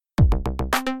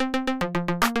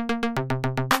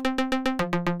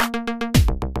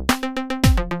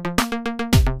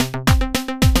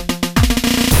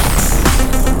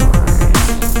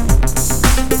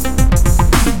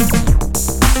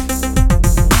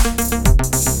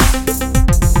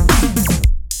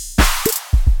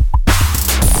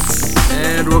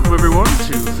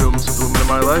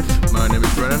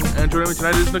me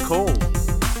tonight is Nicole.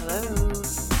 Hello.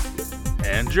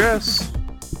 And Jess.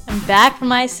 I'm back from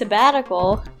my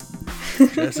sabbatical.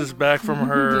 Jess is back from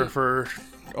her for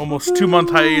almost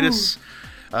 2-month hiatus.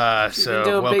 She So can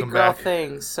do a welcome big girl back.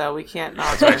 thing, so we can't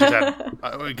not. That's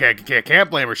right, we can't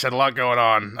blame her. She had a lot going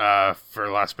on for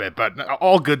the last bit, but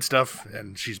all good stuff.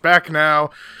 And she's back now.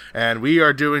 And we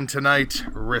are doing tonight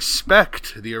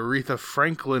Respect, the Aretha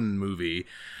Franklin movie.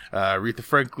 Aretha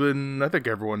Franklin, I think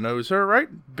everyone knows her, right?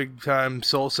 Big time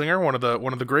soul singer, one of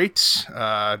the greats.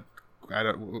 The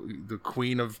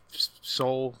Queen of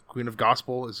Soul, Queen of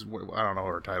Gospel is, I don't know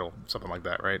her title, something like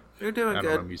that, right? You're doing I good.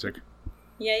 don't know music.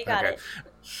 Yeah, you got it.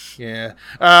 Yeah,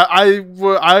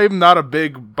 I'm not a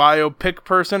big biopic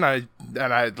person.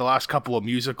 The last couple of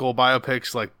musical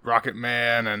biopics like Rocket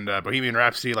Man and Bohemian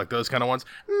Rhapsody, like those kind of ones,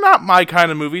 not my kind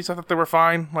of movies. I thought they were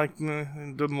fine.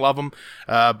 Didn't love them.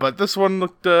 But this one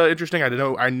looked interesting.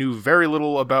 I knew very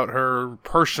little about her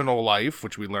personal life,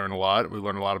 which we learn a lot. We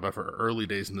learned a lot about her early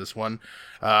days in this one.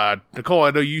 Nicole, I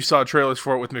know you saw trailers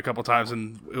for it with me a couple times,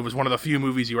 and it was one of the few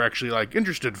movies you were actually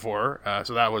interested for.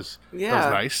 So that was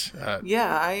nice.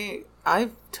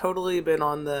 I've totally been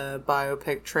on the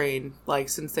biopic train,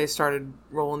 since they started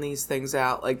rolling these things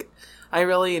out. I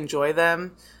really enjoy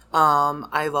them.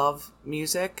 I love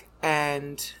music,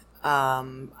 and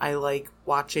I like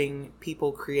watching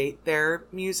people create their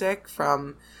music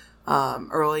from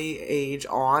early age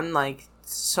on.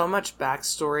 So much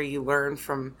backstory you learn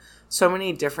from so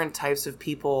many different types of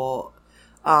people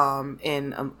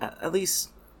in at least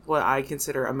what I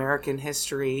consider American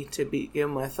history to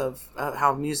begin with, of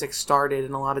how music started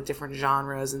in a lot of different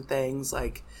genres and things,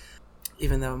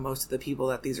 even though most of the people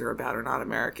that these are about are not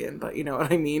American, but you know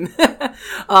what I mean.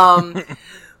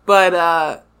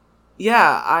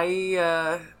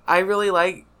 I really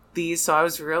like these, so I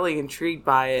was really intrigued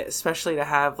by it, especially to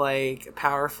have a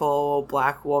powerful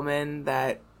black woman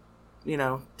that,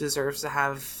 deserves to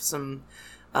have some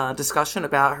discussion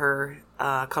about her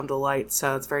come to light.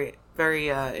 So it's very, very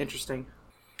interesting.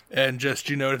 And just,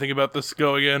 do you know anything about this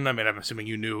going in? I mean, I'm assuming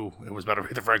you knew it was about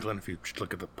Aretha Franklin if you should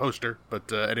look at the poster,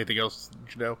 but anything else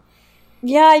that you know?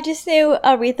 Yeah, I just knew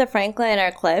Aretha Franklin in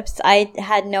her clips. I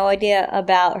had no idea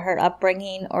about her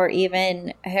upbringing or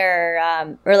even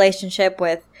her relationship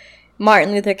with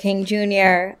Martin Luther King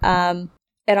Jr. And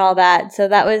all that. So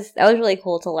that was really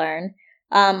cool to learn.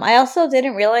 I also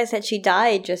didn't realize that she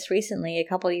died just recently, a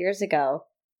couple years ago.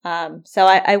 So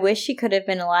I wish she could have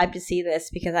been alive to see this,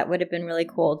 because that would have been really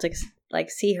cool to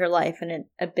see her life in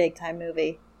a big time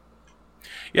movie.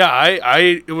 Yeah,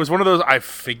 it was one of those, I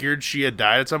figured she had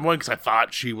died at some point, because I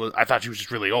thought she was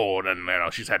just really old, and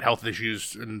she's had health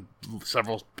issues in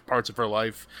several parts of her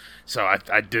life, so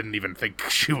I didn't even think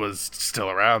she was still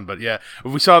around. But yeah,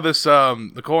 we saw this,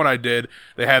 Nicole and I did,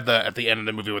 they had at the end of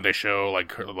the movie when they show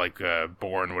her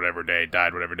born whatever day,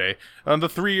 died whatever day, on the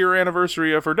 3-year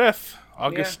anniversary of her death,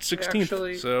 August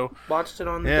 16th. So watched it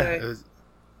on the day. It was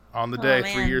on the day,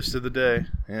 man. 3 years to the day.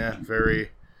 Yeah, very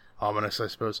ominous, I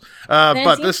suppose. And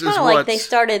But this is what they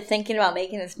started thinking about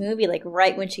making this movie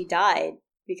right when she died,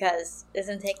 because it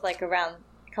doesn't take around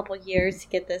a couple years to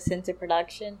get this into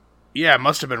production. Yeah, it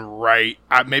must have been right.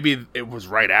 Maybe it was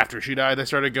right after she died they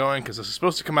started going, because this was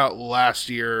supposed to come out last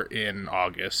year in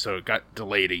August, so it got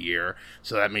delayed a year.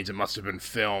 So that means it must have been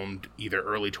filmed either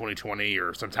early 2020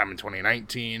 or sometime in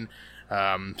 2019.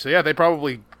 So yeah, they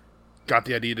probably got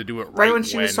the idea to do it right when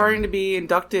she was starting to be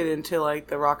inducted into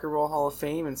the Rock and Roll Hall of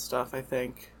Fame and stuff, I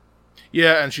think.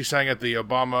 Yeah, and she sang at the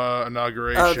Obama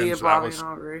inauguration. Oh, the Obama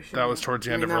inauguration. That was towards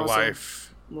the end of her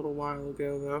life. A little while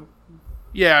ago, though.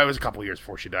 Yeah, it was a couple years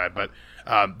before she died, but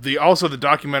the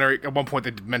documentary, at one point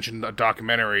they mentioned a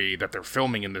documentary that they're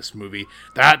filming in this movie.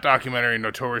 That documentary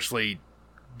notoriously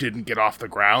didn't get off the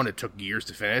ground. It took years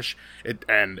to finish. It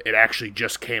actually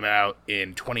just came out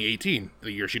in 2018,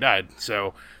 the year she died.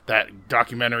 So that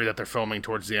documentary that they're filming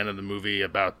towards the end of the movie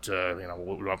about, we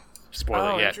won't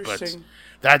spoil it yet, but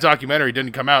that documentary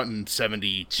didn't come out in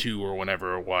 72 or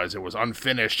whenever it was. It was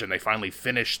unfinished, and they finally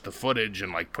finished the footage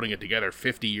and putting it together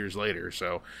 50 years later.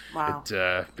 So, wow.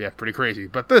 Pretty crazy.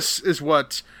 But this is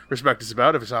what Respect is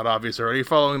about, if it's not obvious already.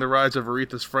 Following the rise of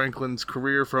Aretha Franklin's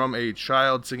career from a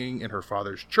child singing in her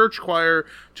father's church choir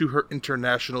to her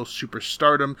international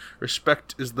superstardom,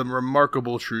 Respect is the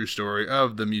remarkable true story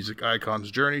of the music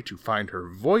icon's journey to find her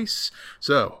voice.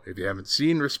 So, if you haven't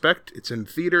seen Respect, it's in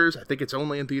theaters. I think it's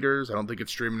only in theaters. I don't think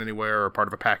it's streaming anywhere or part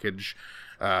of a package.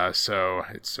 So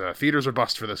it's theaters or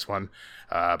bust for this one.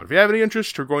 But if you have any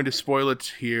interest, we're going to spoil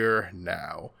it here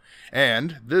now.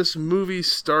 And this movie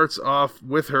starts off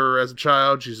with her as a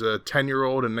child. She's a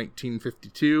 10-year-old in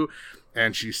 1952.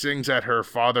 and she sings at her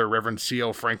father, Reverend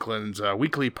C.L. Franklin's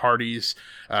weekly parties,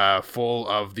 full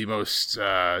of the most,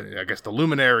 the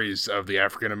luminaries of the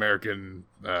African-American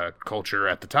culture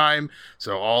at the time.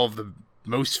 So all of the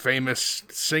most famous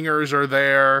singers are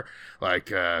there,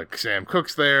 like Sam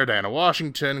Cooke's there, Diana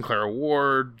Washington, Clara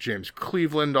Ward, James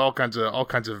Cleveland, all kinds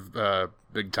of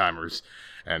big timers.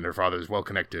 And her father is well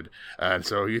connected, and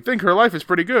so you think her life is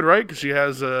pretty good, right? Because she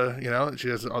has,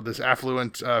 all this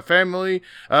affluent family,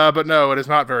 but no, it is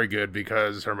not very good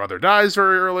because her mother dies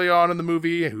very early on in the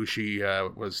movie, who she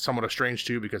was somewhat estranged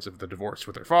to because of the divorce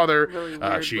with her father. Really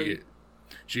weirdly.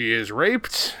 She is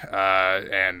raped,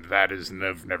 and that is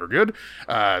never good.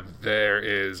 There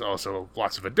is also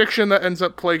lots of addiction that ends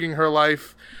up plaguing her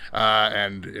life,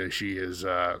 and she is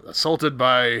assaulted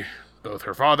by both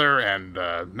her father and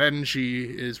men she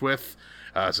is with.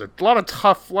 So a lot of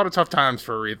tough times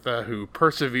for Aretha, who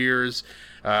perseveres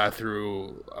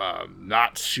through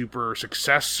not super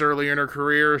success early in her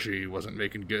career. She wasn't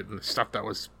making good stuff that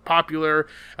was popular,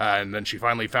 and then she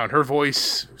finally found her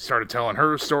voice, started telling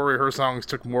her story. Her songs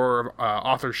took more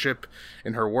authorship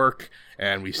in her work,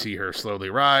 and we see her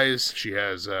slowly rise. She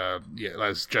has,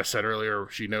 as Jess said earlier,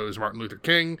 she knows Martin Luther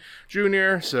King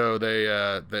Jr., so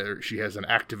she has an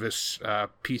activist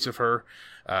piece of her.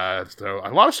 So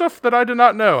a lot of stuff that I did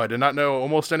not know. I did not know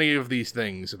almost any of these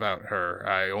things about her.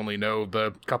 I only know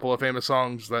the couple of famous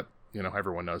songs that,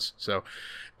 everyone knows. So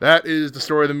that is the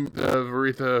story of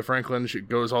Aretha Franklin. She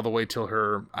goes all the way till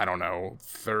her,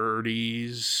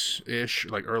 30s-ish,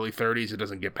 like early 30s. It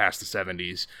doesn't get past the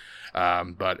 70s.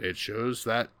 But it shows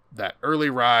that early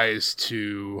rise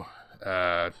to,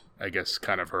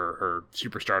 kind of her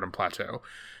superstardom plateau.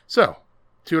 So,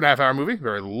 2.5-hour movie,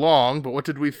 very long, but what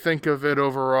did we think of it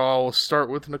overall? We'll start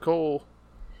with Nicole.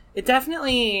 It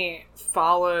definitely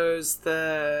follows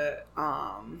the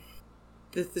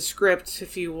script,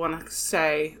 if you want to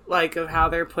say, like, of how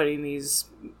they're putting these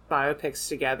biopics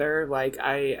together. Like,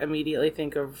 I immediately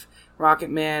think of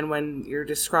Rocket Man when you're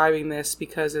describing this,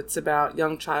 because it's about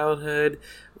young childhood,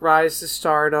 rise to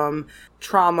stardom,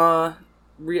 trauma,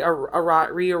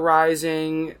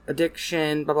 re-arising,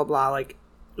 addiction, blah, blah, blah. Like,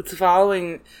 it's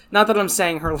following, not that I'm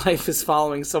saying her life is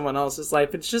following someone else's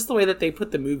life, it's just the way that they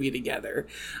put the movie together.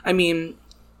 I mean,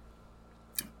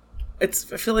 I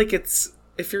feel like if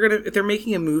they're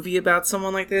making a movie about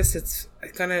someone like this, it's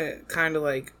gonna kind of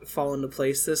like fall into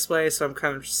place this way, so I'm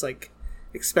kind of just like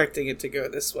expecting it to go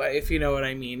this way, if you know what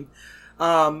I mean.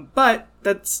 But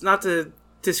that's not to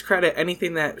discredit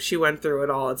anything that she went through at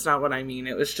all. It's not what I mean.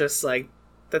 It was just like,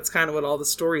 that's kind of what all the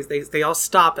stories, they all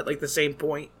stop at like the same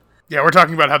point. Yeah, we're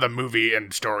talking about how the movie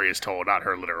and story is told, not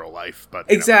her literal life. But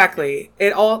exactly,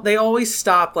 they always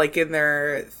stop like in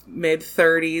their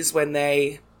mid-30s when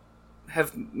they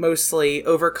have mostly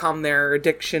overcome their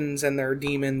addictions and their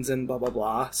demons and blah blah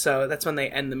blah. So that's when they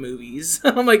end the movies.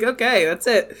 I'm like, okay, that's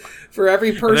it for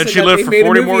every person. And then she that lived they for made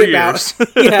 40 a movie more about.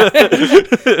 years. Yeah,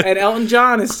 and Elton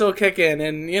John is still kicking,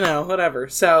 and whatever.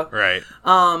 So right,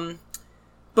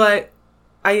 but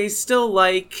I still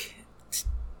like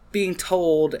being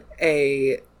told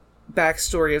a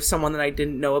backstory of someone that I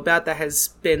didn't know about that has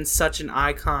been such an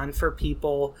icon for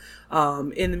people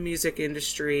in the music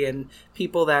industry, and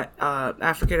people that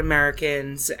African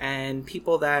Americans and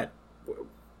people that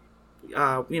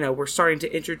we're starting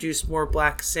to introduce more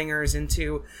black singers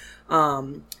into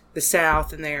the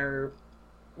South, and they're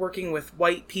working with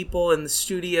white people in the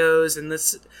studios, and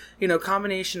this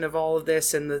combination of all of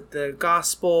this and the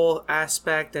gospel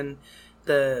aspect and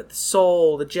the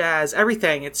soul, the jazz,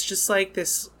 everything. It's just like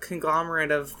this conglomerate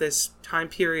of this time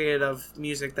period of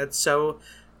music that's so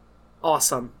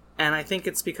awesome. And I think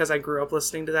it's because I grew up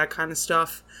listening to that kind of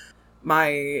stuff.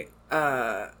 My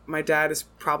dad is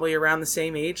probably around the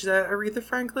same age that Aretha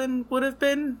Franklin would have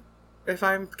been, if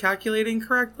I'm calculating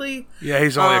correctly. Yeah,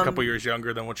 he's only a couple years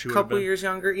younger than what she would have been. Couple years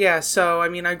younger, yeah. So, I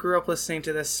mean, I grew up listening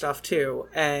to this stuff too.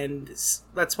 And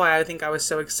that's why I think I was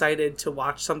so excited to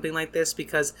watch something like this,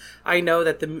 because I know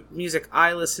that the music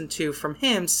I listen to from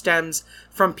him stems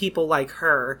from people like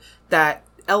her that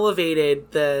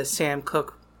elevated the Sam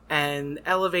Cooke and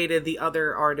elevated the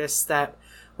other artists that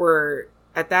were,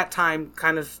 at that time,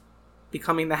 kind of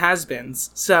becoming the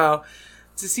has-beens. So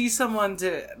to see someone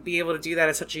to be able to do that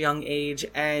at such a young age,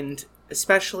 and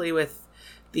especially with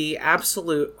the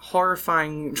absolute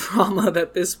horrifying trauma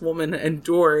that this woman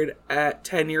endured at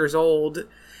 10 years old,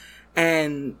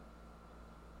 and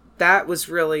that was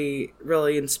really,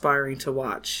 really inspiring to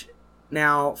watch.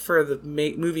 Now, for the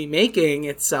movie making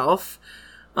itself,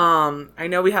 I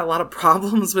know we had a lot of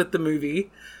problems with the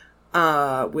movie.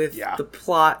 with Yeah. the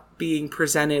plot being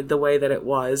presented the way that it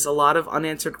was. A lot of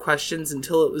unanswered questions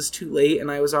until it was too late, and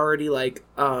I was already like,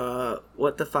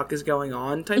 what the fuck is going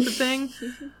on type of thing.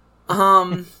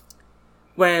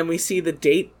 When we see the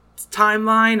date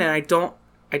timeline, and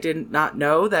I did not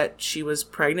know that she was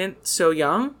pregnant so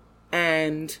young,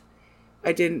 and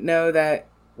I didn't know that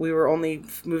we were only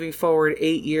moving forward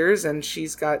 8 years, and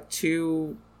she's got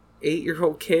 2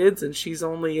 8-year-old kids, and she's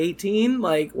only 18.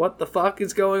 Like, what the fuck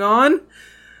is going on?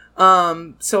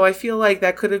 So I feel like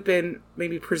that could have been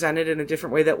maybe presented in a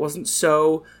different way that wasn't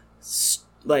so,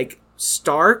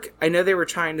 stark. I know they were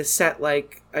trying to set,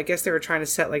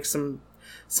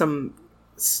 some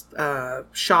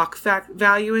shock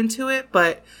value into it,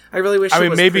 but I really wish it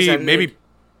was presented. Maybe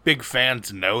big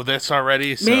fans know this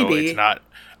already, so Maybe. it's not.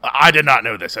 I did not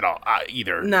know this at all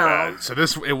either. No. So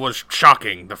it was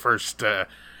shocking. The first,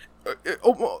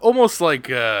 almost like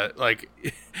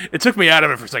it took me out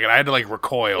of it for a second. I had to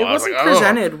recoil. It I was wasn't like,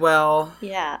 presented well.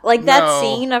 Yeah, like that No.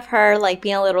 scene of her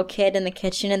being a little kid in the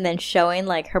kitchen and then showing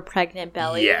her pregnant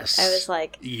belly. Yes. I was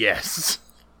like, yes.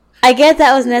 I get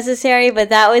that was necessary, but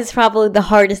that was probably the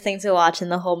hardest thing to watch in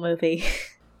the whole movie.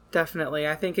 Definitely.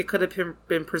 I think it could have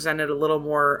been presented a little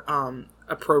more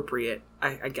appropriate,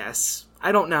 I guess.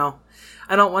 I don't know.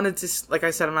 I don't want to like I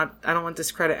said, I don't want to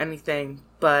discredit anything,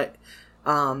 but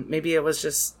maybe it was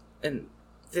just a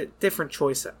different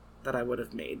choice that I would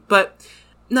have made. But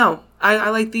no,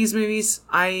 I like these movies.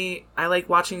 I like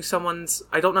watching someone's.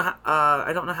 I don't know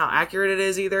how accurate it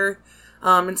is either,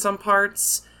 in some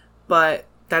parts, but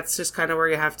that's just kind of where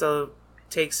you have to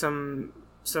take some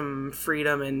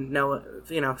freedom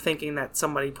and thinking that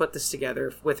somebody put this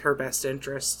together with her best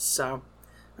interests. So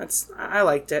I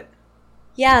liked it.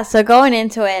 Yeah, so going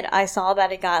into it, I saw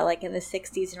that it got in the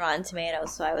 60s in Rotten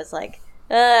Tomatoes, so I was like,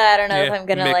 I don't know if I'm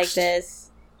gonna like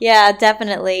this. Yeah,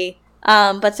 definitely.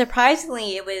 But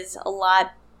surprisingly, it was a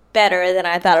lot better than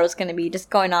I thought it was going to be, just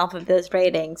going off of those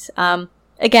ratings.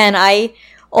 Again, I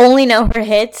only know her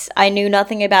hits. I knew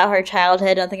nothing about her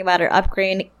childhood, nothing about her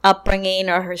upbringing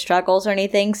or her struggles or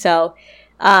anything, so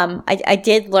I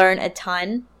did learn a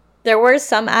ton. There were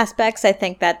some aspects I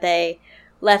think that they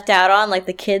left out on, like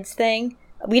the kids thing.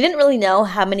 We didn't really know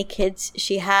how many kids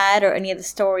she had or any of the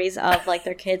stories of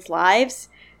their kids' lives.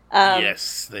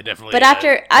 Yes, they definitely. But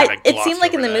after it seemed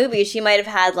like in the that. movie she might have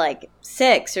had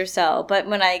 6 or so. But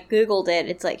when I googled it,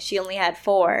 it's she only had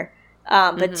 4.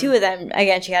 But 2 of them,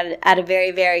 again, she had at a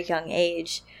very, very young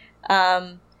age.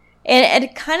 And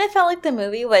it kind of felt like the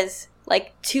movie was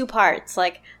 2 parts.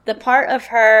 The part of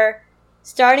her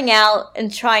starting out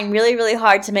and trying really, really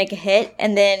hard to make a hit,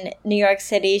 and then New York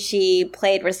City, she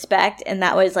played Respect, and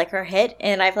that was her hit.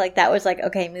 And I feel like that was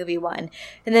okay, movie 1.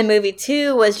 And then movie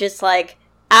 2 was just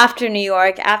after New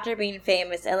York, after being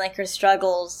famous, and her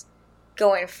struggles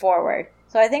going forward.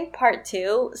 So I think part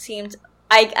 2 seemed,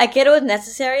 I get it was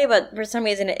necessary, but for some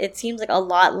reason it seems a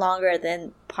lot longer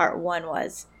than part 1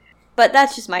 was. But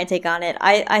that's just my take on it.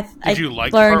 Did you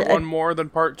like part 1 more than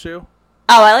part 2?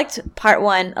 Oh, I liked part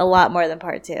 1 a lot more than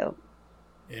part 2.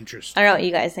 Interesting. I don't know what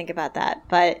you guys think about that,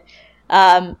 but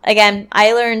again,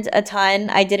 I learned a ton.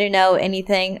 I didn't know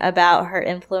anything about her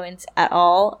influence at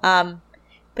all.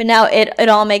 But now it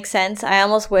all makes sense. I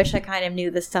almost wish I kind of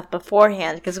knew this stuff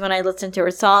beforehand, because when I listened to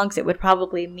her songs, it would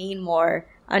probably mean more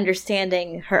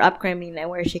understanding her upbringing and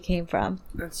where she came from.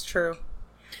 That's true.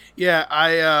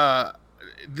 Yeah,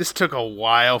 this took a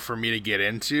while for me to get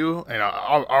into, and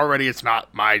already it's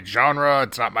not my genre,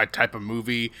 it's not my type of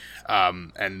movie,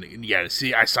 and yeah,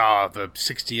 I saw the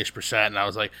 60-ish%, and I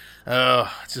was like,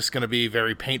 oh, it's just going to be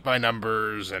very paint by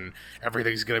numbers, and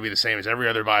everything's going to be the same as every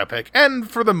other biopic, and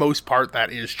for the most part,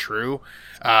 that is true.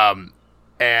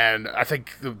 And I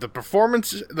think the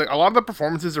performance, a lot of the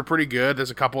performances are pretty good.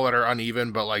 There's a couple that are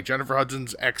uneven, but Jennifer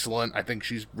Hudson's excellent. I think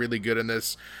she's really good in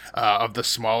this. Of the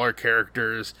smaller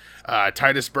characters,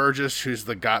 Tituss Burgess, who's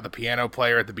the piano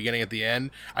player at the beginning, at the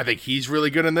end, I think he's really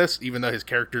good in this. Even though his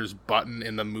character's button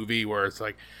in the movie, where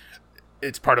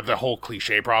it's part of the whole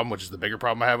cliche problem, which is the bigger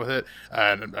problem I have with it.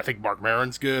 And I think Mark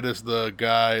Maron's good as the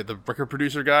guy, the record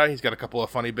producer guy. He's got a couple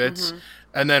of funny bits. Mm-hmm.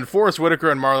 And then Forrest Whitaker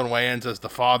and Marlon Wayans as the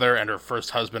father and her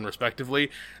first husband, respectively.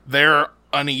 They're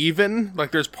uneven.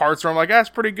 There's parts where I'm that's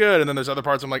pretty good. And then there's other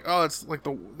parts I'm oh,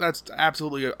 that's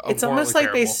absolutely It's almost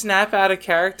terrible. They snap out of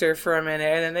character for a minute,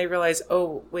 and then they realize,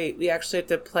 oh, wait, we actually have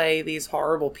to play these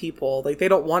horrible people. They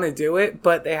don't want to do it,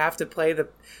 but they have to play the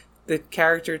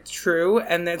character true,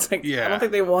 and it's yeah. I don't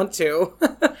think they want to.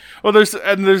 Well,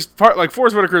 there's part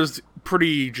Forrest Whitaker's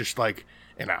pretty just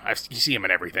you see him in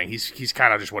everything. He's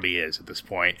kind of just what he is at this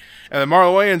point. And then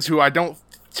Marlon Wayans, who I don't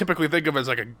typically think of as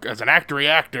like as an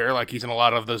actor, like he's in a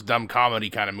lot of those dumb comedy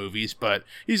kind of movies, but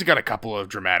he's got a couple of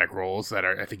dramatic roles that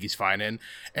I think he's fine in.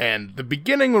 And the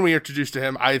beginning, when we introduced to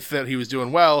him, I thought he was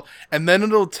doing well, and then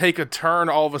it'll take a turn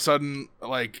all of a sudden,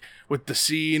 like with the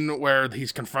scene where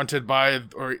he's confronted by,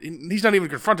 or he's not even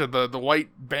confronted, the white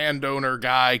band owner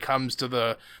guy comes to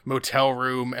the motel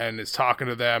room and is talking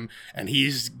to them, and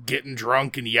he's getting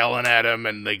drunk and yelling at him,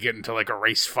 and they get into like a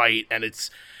race fight, and it's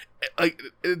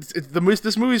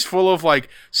this movie's full of like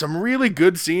some really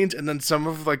good scenes and then some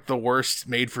of like the worst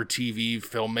made for TV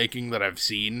filmmaking that I've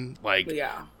seen. Like,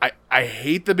 yeah. I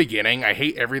hate the beginning. I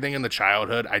hate everything in the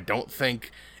childhood. I don't think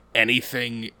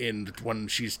anything in when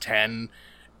she's 10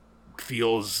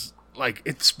 feels like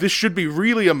this should be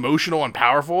really emotional and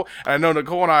powerful. And I know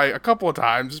Nicole and I a couple of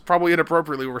times, probably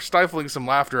inappropriately, were stifling some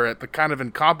laughter at the kind of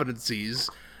incompetencies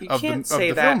of the filmmaking. You can't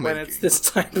say that when it's this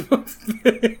type of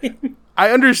thing.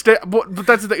 I understand, but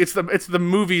that's the it's the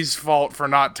movie's fault for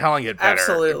not telling it better.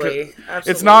 Absolutely.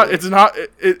 It's not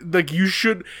like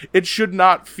it should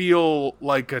not feel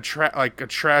like a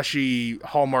trashy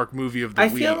Hallmark movie of the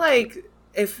week. I feel like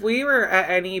if we were at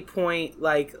any point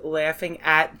like laughing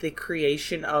at the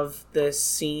creation of this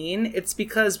scene, it's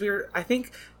because I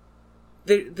think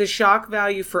the shock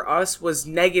value for us was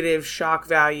negative shock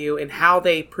value in how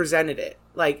they presented it.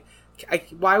 Like,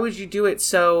 why would you do it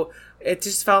so? It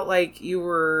just felt like you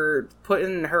were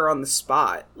putting her on the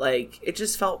spot. Like, it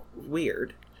just felt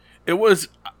weird. It was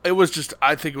just,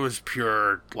 I think it was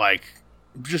pure, like,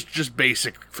 just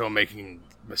basic filmmaking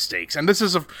mistakes. And this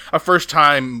is a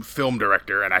first-time film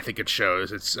director, and I think it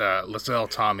shows. It's Lacelle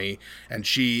Tommy, and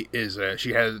she has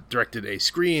directed a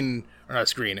stage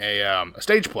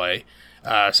play.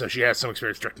 So she has some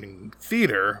experience directing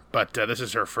theater, but this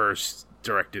is her first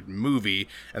directed movie.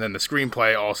 And then the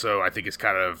screenplay also, I think, is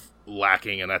kind of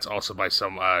lacking, and that's also by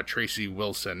some Tracy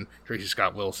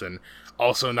Scott Wilson,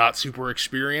 also not super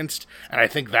experienced. And I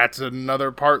think that's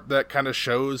another part that kind of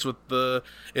shows with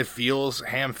it feels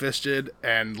ham-fisted,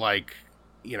 and like,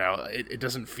 you know, it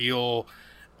doesn't feel,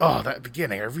 oh, that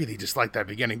beginning, I really just like that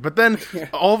beginning. But then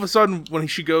all of a sudden when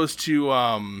she goes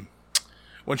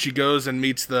and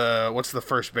meets what's the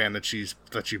first band that she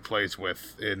plays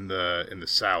with in the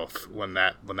South when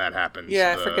that happens?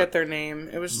 Yeah, I forget their name.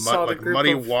 It was just all the group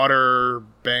Muddy Water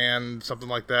Band, something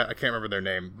like that. I can't remember their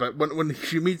name. But when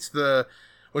she meets the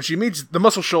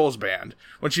Muscle Shoals band,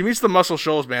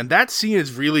 that scene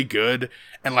is really good,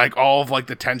 and like all of like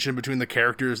the tension between the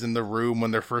characters in the room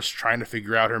when they're first trying to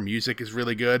figure out her music is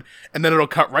really good, and then it'll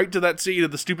cut right to that scene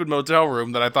of the stupid motel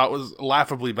room that I thought was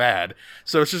laughably bad.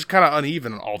 So it's just kind of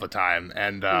uneven all the time.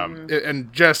 And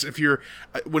and Jess,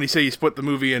 when you say you split the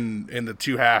movie in the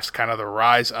two halves, kind of the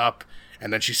rise up.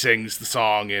 And then she sings the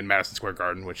song in Madison Square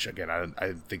Garden, which, again,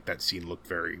 I think that scene looked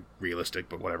very realistic,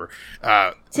 but whatever.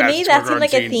 To me, that seemed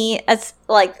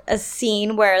like a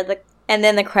scene where and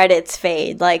then the credits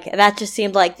fade. Like, that just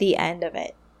seemed like the end of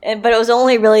it. But it was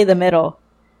only really the middle.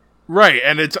 Right,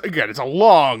 and it's a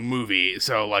long movie,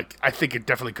 so, like, I think it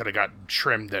definitely could have gotten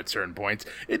trimmed at certain points.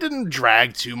 It didn't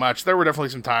drag too much. There were definitely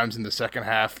some times in the second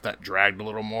half that dragged a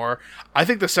little more. I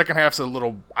think the second half's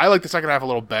I like the second half a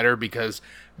little better because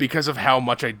of how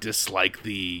much I dislike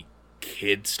the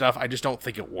kid stuff. I just don't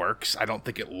think it works. I don't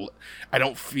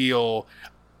feel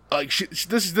like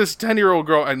this 10-year-old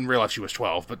girl, I didn't realize she was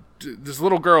 12, but this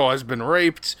little girl has been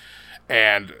raped,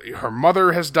 and her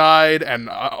mother has died, and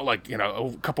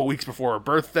a couple weeks before her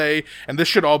birthday, and this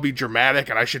should all be dramatic,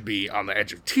 and I should be on the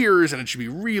edge of tears, and it should be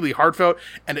really heartfelt,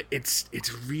 and it's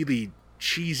really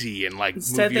cheesy and like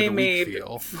instead movie they of the week made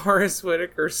feel. Forrest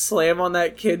Whitaker slam on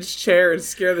that kid's chair and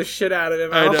scare the shit out of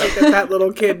him. I don't think that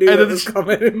little kid knew what was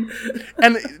coming.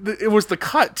 And it was the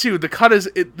cut too. The cut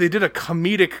they did a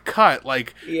comedic cut.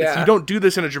 Like, if you don't do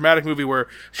this in a dramatic movie where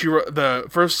she wrote the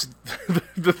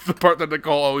part that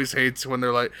Nicole always hates when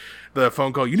they're like, the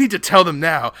phone call, you need to tell them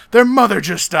now. Their mother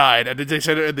just died. And they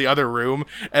said it in the other room,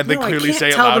 and they clearly say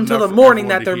it loud enough. Tell them till the morning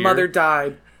that their mother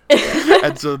died.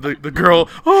 And so the girl,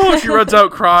 she runs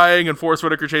out crying, and Forrest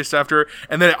Whitaker chases after her,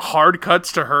 and then it hard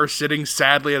cuts to her sitting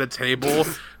sadly at a table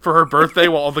for her birthday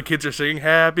while all the kids are singing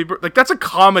happy birthday. Like, that's a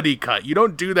comedy cut. You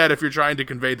don't do that if you're trying to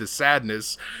convey the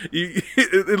sadness.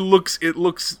 It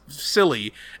looks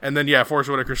silly. And then Forrest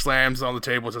Whitaker slams on the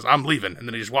table and says, "I'm leaving," and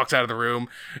then he just walks out of the room,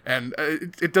 and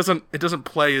it doesn't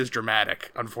play as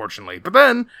dramatic, unfortunately. But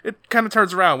then it kind of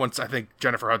turns around once I think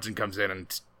Jennifer Hudson comes in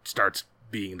and starts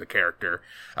being the character.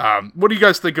 What do you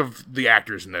guys think of the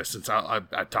actors in this? Since I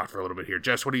talked for a little bit here,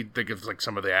 Jess, what do you think of like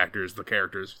some of the actors, the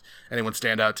characters? Anyone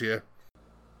stand out to you?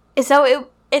 So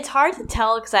it's hard to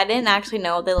tell because I didn't actually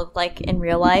know what they looked like in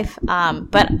real life.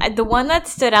 But the one that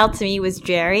stood out to me was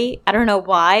Jerry. I don't know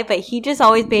why, but he just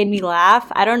always made me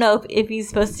laugh. I don't know if he's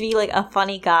supposed to be like a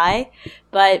funny guy,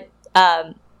 but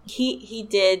he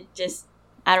did just,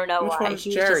 I don't know why.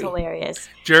 He was just hilarious.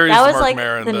 Jerry's that was Mark like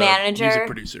Maron, the manager, music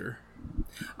producer.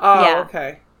 Oh, yeah.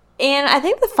 Okay. And I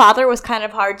think the father was kind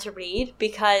of hard to read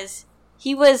because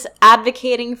he was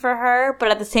advocating for her,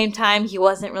 but at the same time, he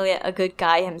wasn't really a good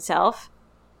guy himself.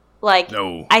 Like,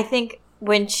 no. I think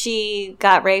when she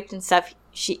got raped and stuff,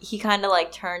 he kind of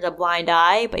like turned a blind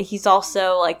eye, but he's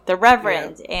also like the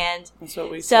reverend, and that's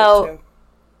what we said too.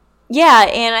 Yeah,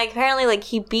 and apparently like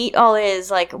he beat all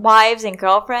his like wives and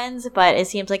girlfriends, but it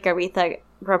seems like Aretha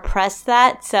repressed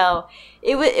that, so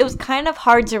it was kind of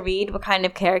hard to read what kind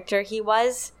of character he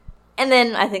was. And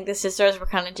then I think the sisters were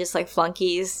kind of just like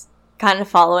flunkies, kind of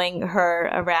following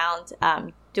her around,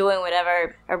 doing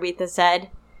whatever Aretha said.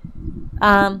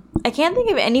 I can't think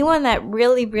of anyone that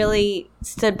really, really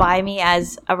stood by me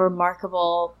as a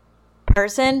remarkable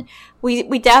person.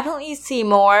 We definitely see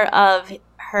more of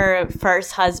her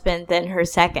first husband than her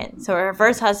second. So her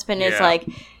first husband is like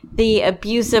the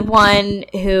abusive one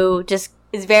who just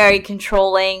is very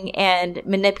controlling and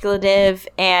manipulative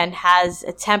and has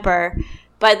a temper.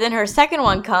 But then her second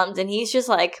one comes and he's just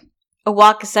like a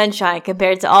walk of sunshine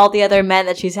compared to all the other men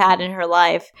that she's had in her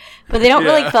life. But they don't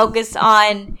really focus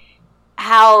on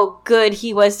how good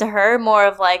he was to her, more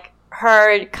of like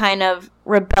her kind of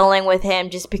rebelling with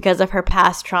him just because of her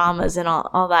past traumas and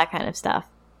all that kind of stuff.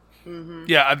 Mm-hmm.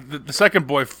 Yeah, the second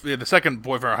boyfriend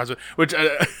or husband, which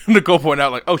Nicole pointed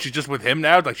out, like, oh, she's just with him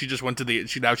now. Like, she just went to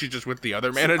she's just with the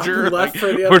other manager. Left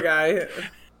for the other guy.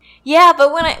 Yeah,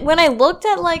 but when I looked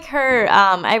at like her,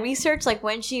 I researched like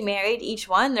when she married each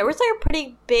one. There was like a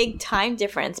pretty big time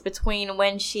difference between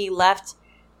when she left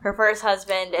her first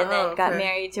husband and then got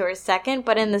married to her second.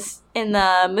 But in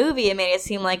the movie, it made it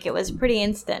seem like it was pretty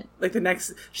instant. Like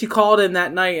she called in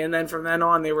that night, and then from then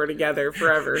on, they were together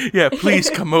forever. Yeah,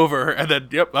 please come over, and then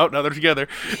now they're together.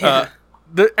 Yeah.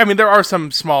 There are some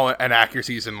small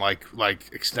inaccuracies in like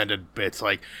extended bits.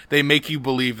 Like they make you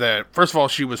believe that first of all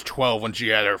she was 12 when she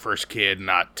had her first kid,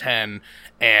 not 10,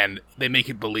 and they make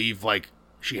you believe like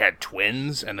she had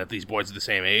twins and that these boys are the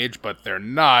same age, but they're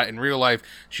not. In real life,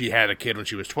 she had a kid when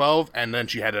she was 12, and then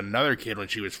she had another kid when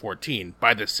she was 14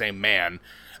 by the same man,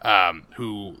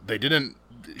 who they didn't.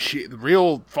 The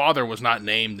real father was not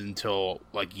named until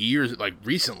like years, like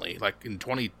recently, like in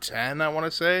 2010, I want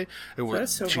to say. It was.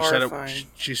 That's so she horrifying.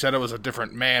 She said it was a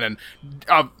different man, and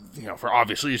for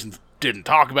obvious reasons, didn't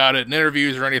talk about it in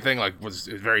interviews or anything. Like, was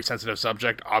a very sensitive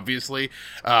subject, obviously.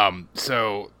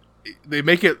 So they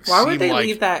make it. Why would they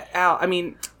leave that out? I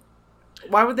mean,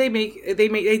 why would they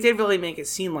did really make it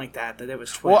seem like that it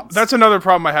was twins. Well, that's another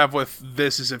problem I have with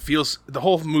this is the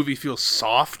whole movie feels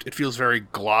soft. It feels very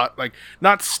like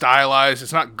not stylized.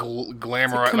 It's not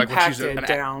glamorized. Like when she's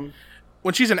down.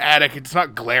 When she's an addict, it's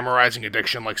not glamorizing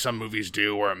addiction like some movies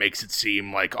do, where it makes it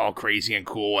seem like all crazy and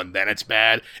cool, and then it's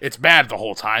bad. It's bad the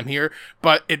whole time here,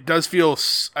 but it does feel.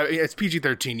 It's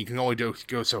PG-13. You can only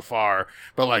go so far.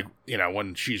 But like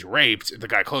when she's raped, the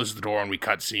guy closes the door and we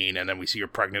cut scene, and then we see her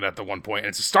pregnant at the one point, and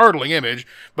it's a startling image.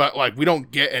 But like we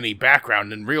don't get any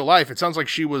background in real life. It sounds like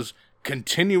she was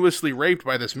continuously raped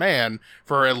by this man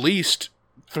for at least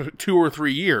 2 or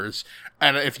 3 years,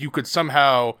 and if you could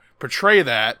somehow portray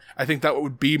that, I think that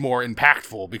would be more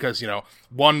impactful, because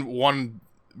one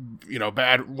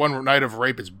night of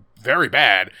rape is very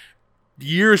bad.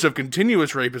 Years of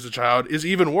continuous rape as a child is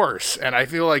even worse, and I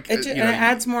feel like it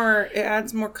adds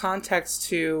more context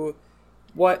to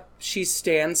what she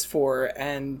stands for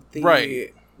and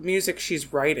the music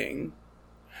she's writing.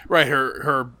 Right,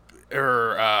 her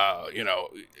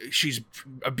she's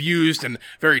abused and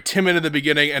very timid in the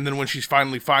beginning, and then when she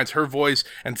finally finds her voice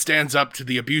and stands up to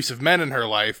the abusive men in her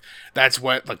life, I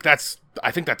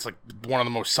think that's like one of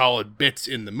the most solid bits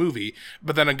in the movie.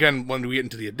 But then again, when we get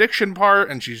into the addiction part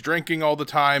and she's drinking all the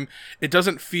time, it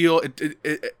doesn't feel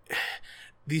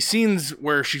these scenes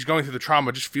where she's going through the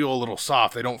trauma just feel a little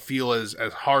soft. They don't feel as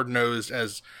hard-nosed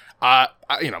as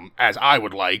as I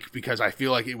would like, because I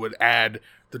feel like it would add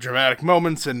the dramatic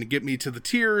moments and get me to the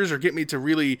tears, or get me to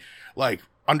really like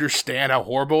understand how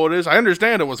horrible it is. I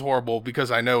understand it was horrible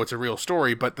because I know it's a real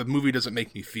story, but the movie doesn't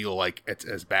make me feel like it's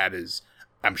as bad as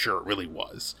I'm sure it really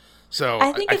was. So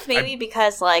I think it's maybe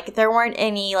because like there weren't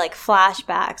any like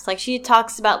flashbacks. Like she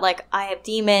talks about like, I have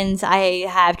demons, I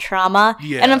have trauma.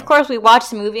 Yeah. And of course we watch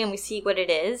the movie and we see what it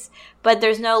is, but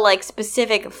there's no like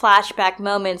specific flashback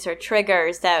moments or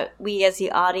triggers that we as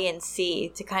the audience see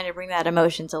to kind of bring that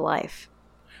emotion to life.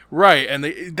 Right, and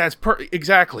that's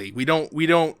exactly. We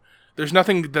don't there's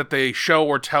nothing that they show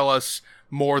or tell us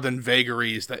more than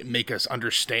vagaries that make us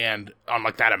understand on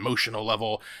like that emotional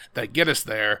level that get us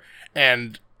there.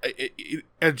 And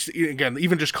it's, again,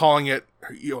 even just calling it,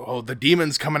 the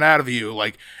demon's coming out of you.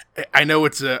 Like, I know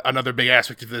it's another big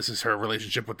aspect of this is her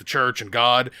relationship with the church and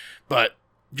God, but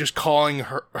just calling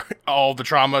her all the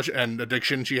trauma and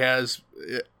addiction she has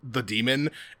the demon,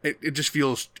 it just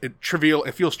feels trivial.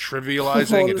 It feels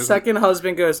trivializing. Well, the second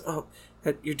husband goes, "Oh,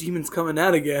 your demon's coming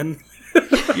out again."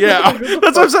 Yeah, that's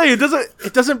what I'm saying.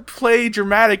 It doesn't play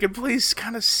dramatic. It plays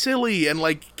kind of silly and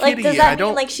like kiddie. Does that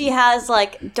mean like she has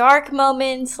like dark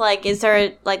moments? Like, is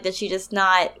there like, does she just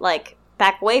not like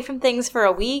back away from things for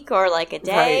a week or like a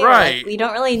day? Right. Like, we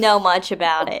don't really know much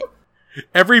about it.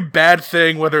 Every bad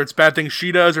thing, whether it's bad things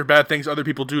she does or bad things other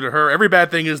people do to her, every bad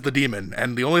thing is the demon.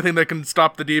 And the only thing that can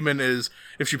stop the demon is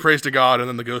if she prays to God and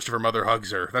then the ghost of her mother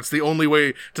hugs her. That's the only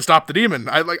way to stop the demon.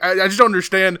 I just don't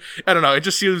understand. I don't know. It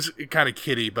just seems kind of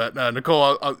kiddie. But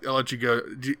Nicole, I'll let you go.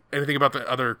 Anything about the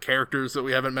other characters that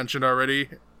we haven't mentioned already?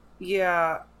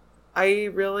 Yeah, I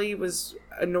really was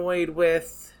annoyed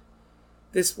with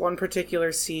this one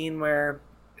particular scene where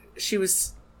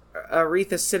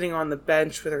Aretha's sitting on the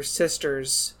bench with her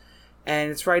sisters,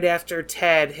 and it's right after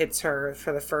Ted hits her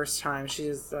for the first time.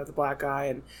 She's the black guy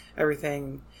and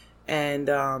everything, and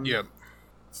Yeah.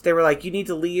 so they were like, "You need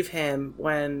to leave him."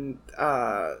 When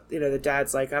the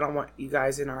dad's like, "I don't want you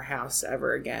guys in our house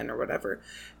ever again," or whatever,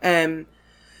 and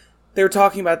they were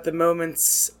talking about the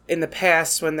moments in the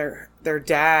past when their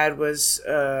dad was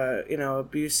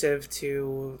abusive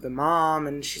to the mom,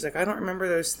 and she's like, "I don't remember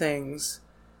those things."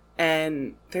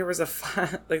 And there was the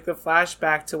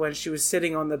flashback to when she was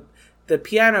sitting on the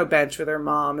piano bench with her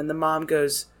mom, and the mom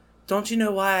goes, "Don't you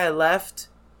know why I left?"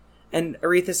 And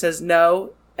Aretha says,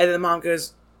 "No." And then the mom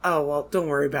goes, "Oh, well, don't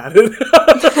worry about it."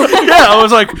 Yeah, I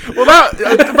was like, well,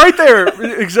 that right there,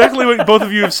 exactly what both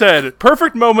of you have said.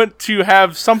 Perfect moment to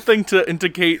have something to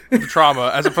indicate the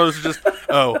trauma, as opposed to just,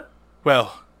 oh,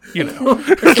 well, you know,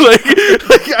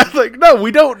 like no,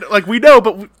 we don't, like, we know,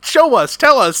 but show us,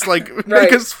 tell us, like,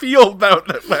 make us feel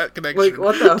that connection. Like,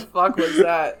 what the fuck was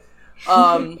that?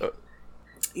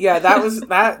 Yeah,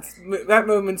 that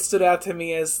moment stood out to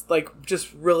me as like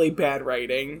just really bad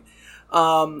writing.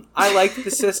 I liked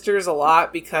the sisters a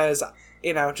lot because,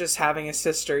 just having a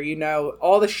sister,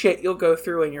 all the shit you'll go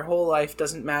through in your whole life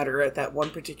doesn't matter at that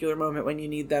one particular moment when you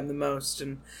need them the most,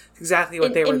 and exactly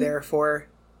what they were there for.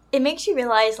 It makes you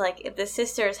realize, like, if the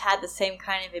sisters had the same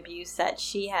kind of abuse that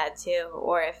she had too,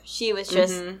 or if she was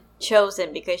just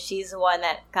chosen because she's the one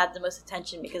that got the most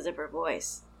attention because of her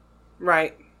voice.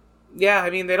 Right. Yeah, I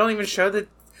mean, they don't even show the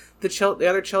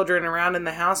other children around in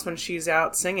the house when she's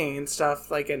out singing and stuff,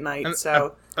 like, at night, and,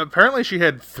 so... Apparently she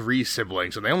had 3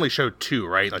 siblings, and they only showed 2,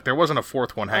 right? Like, there wasn't a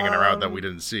 4th one hanging around that we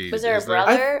didn't see. Was there a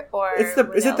brother, or... Is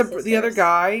it the other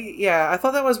guy? Yeah, I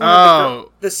thought that was one of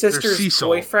the sister's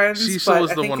boyfriends, Cecil but is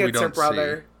the I think one we it's don't her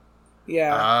brother. see.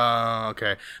 Yeah.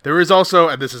 Okay. There is also,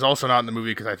 and this is also not in the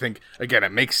movie because I think, again,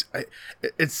 it's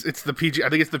the PG. I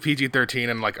think it's the PG-13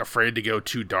 and like afraid to go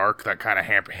too dark that kind of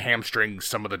hamstrings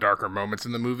some of the darker moments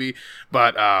in the movie.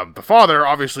 But the father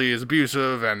obviously is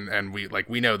abusive, and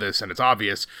we know this and it's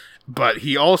obvious. But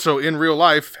he also in real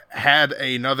life had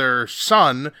another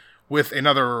son with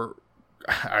another,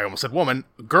 I almost said woman,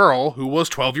 girl who was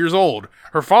 12 years old.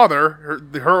 Her father,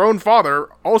 her own father,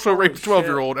 also raped a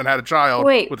 12-year-old and had a child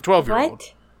with a 12-year-old.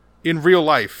 What? In real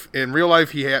life,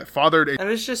 he had fathered a... And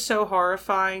it's just so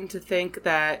horrifying to think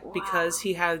that because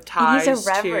he had ties He's a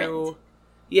reverend.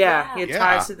 he had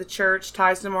ties to the church,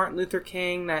 ties to Martin Luther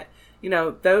King, that,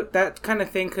 that kind of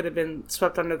thing could have been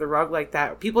swept under the rug like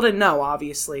that. People didn't know,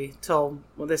 obviously, till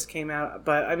this came out.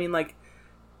 But, I mean, like,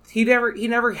 he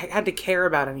never had to care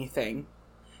about anything.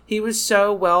 He was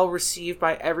so well received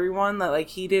by everyone that, like,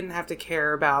 he didn't have to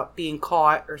care about being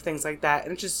caught or things like that.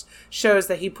 And it just shows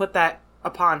that he put that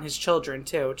upon his children,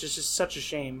 too, which is just such a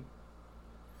shame.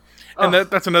 And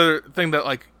that's another thing that,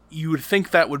 like, you would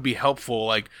think that would be helpful,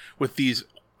 like, with these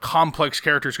complex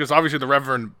characters, because obviously the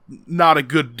Reverend, not a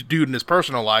good dude in his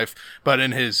personal life, but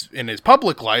in his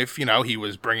public life, he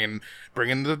was bringing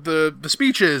the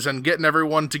speeches and getting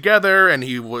everyone together, and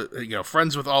he was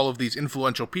friends with all of these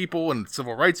influential people and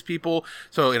civil rights people.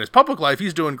 So in his public life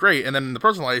he's doing great, and then in the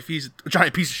personal life he's a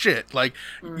giant piece of shit. Like,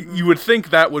 you would think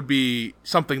that would be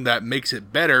something that makes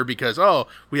it better, because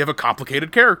we have a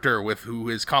complicated character with who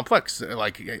is complex,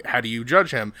 like, how do you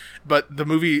judge him? But the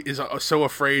movie is so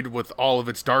afraid with all of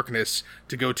its darkness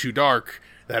to go too dark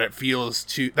that it feels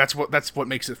too... That's what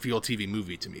makes it feel TV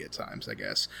movie to me at times, I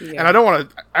guess. Yeah. And I don't want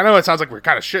to... I know it sounds like we're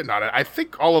kind of shitting on it. I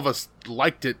think all of us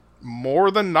liked it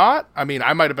more than not. I mean,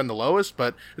 I might have been the lowest,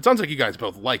 but it sounds like you guys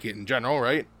both like it in general,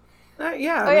 right?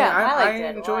 Yeah, I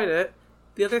enjoyed it.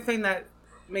 The other thing that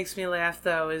makes me laugh,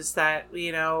 though, is that,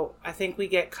 I think we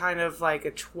get kind of like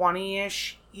a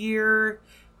 20-ish year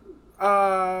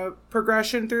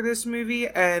progression through this movie,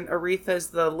 and Aretha's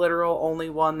the literal only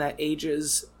one that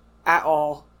ages at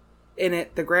all in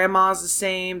it. The grandma's the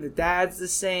same, the dad's the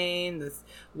same, the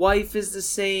wife is the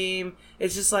same.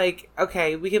 It's just like,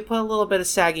 okay, we can put a little bit of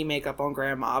saggy makeup on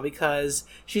grandma because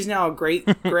she's now a great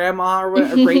grandma or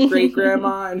a great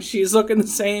grandma, and she's looking the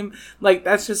same. Like,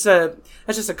 that's just a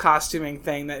costuming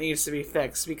thing that needs to be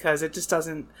fixed, because it just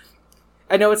doesn't.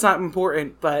 I know it's not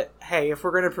important, but hey, if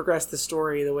we're going to progress the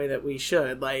story the way that we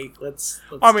should, like, let's.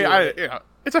 I mean,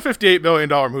 it's a $58 million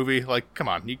movie. Like, come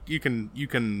on, you can.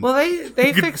 Well,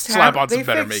 they fixed slap on some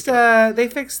better makeup. They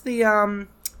fixed the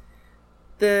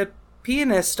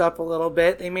pianist up a little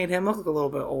bit. They made him look a little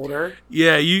bit older.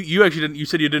 Yeah, you actually didn't. You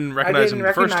said you didn't recognize him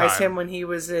the first time. I didn't recognize him when he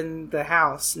was in the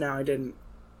house. No, I didn't.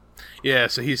 Yeah,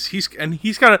 so he's kind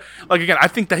of like, again, I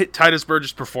think that Tituss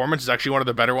Burgess' performance is actually one of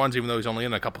the better ones, even though he's only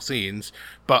in a couple scenes.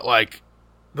 But like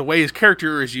the way his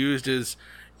character is used is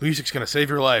music's gonna save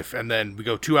your life, and then we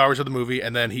go 2 hours of the movie,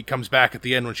 and then he comes back at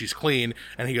the end when she's clean,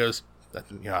 and he goes,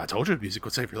 I told you music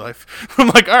would save your life. I'm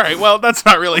like, all right, well, that's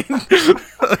not really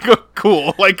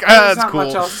cool. Like, there's that's not cool.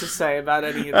 much else to say about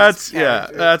any of this.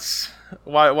 That's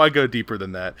why go deeper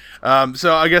than that.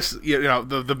 So I guess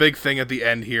the big thing at the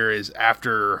end here is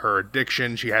after her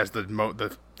addiction, she has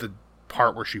the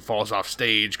part where she falls off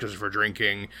stage because of her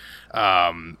drinking,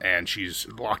 and she's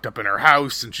locked up in her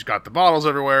house, and she's got the bottles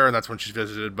everywhere, and that's when she's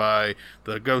visited by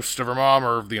the ghost of her mom,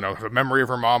 or the memory of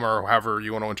her mom, or however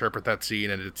you want to interpret that scene.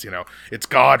 And it's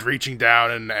God reaching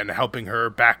down and helping her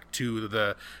back to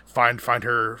the find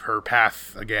her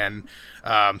path again.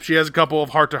 She has a couple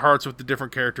of heart-to-hearts with the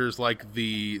different characters, like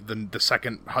the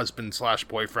second husband /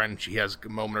 boyfriend. She has a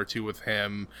moment or two with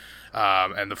him.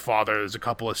 And the father, there's a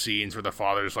couple of scenes where the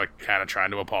father's like kind of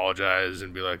trying to apologize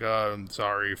and be like, "Oh, I'm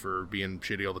sorry for being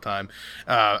shitty all the time."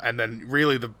 And then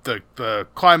really the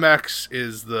climax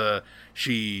is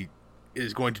she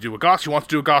is going to do she wants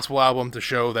to do a gospel album to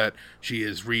show that she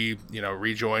is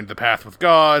rejoined the path with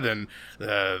God, and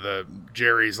the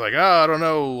Jerry's like, I don't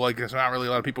know, like there's not really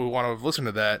a lot of people who want to listen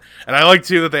to that. And I like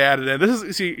too that they added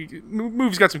in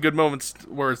movie's got some good moments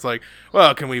where it's like,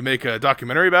 well, can we make a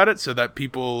documentary about it so that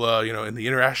people in the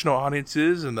international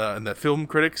audiences and the film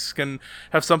critics can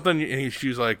have something. And she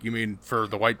was like, you mean for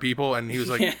the white people? And he was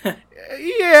like,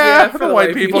 yeah, for the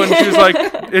white people. And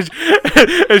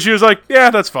she was like,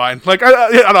 yeah, that's fine. Like, I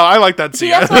don't know, I like that scene.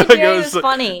 See, that's why Jerry was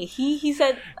funny. He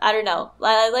said, I don't know,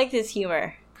 I liked his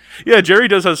humor. Yeah, Jerry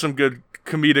does have some good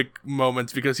comedic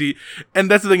moments because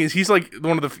and that's the thing is he's like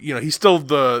one of the he's still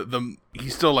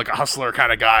he's still like a hustler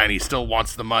kind of guy, and he still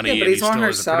wants the money. Yeah, but and he's on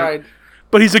her side.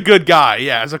 But he's a good guy,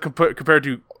 yeah. As compared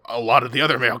to a lot of the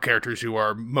other male characters who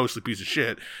are mostly pieces of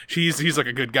shit, he's like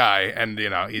a good guy, and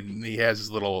he has his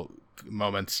little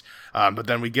moments. But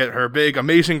then we get her big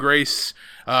Amazing Grace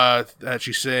that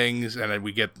she sings, and then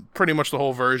we get pretty much the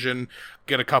whole version.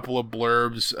 Get a couple of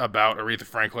blurbs about Aretha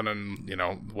Franklin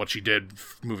and what she did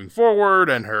moving forward,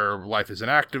 and her life as an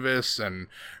activist, and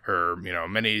her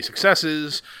many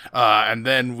successes. And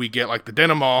then we get like the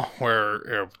denouement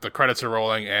where the credits are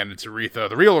rolling, and it's Aretha,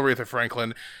 the real Aretha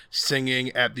Franklin, singing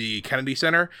at the Kennedy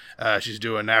Center. She's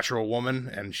doing Natural Woman,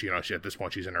 and she at this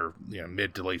point she's in her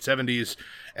mid to late 70s,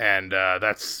 and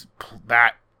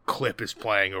that clip is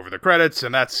playing over the credits,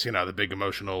 and that's the big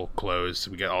emotional close.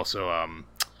 We get also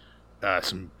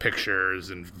some pictures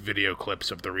and video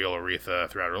clips of the real Aretha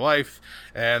throughout her life,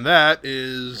 and that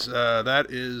is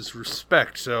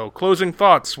Respect. So, closing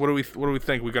thoughts. What do we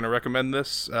think? We're going to recommend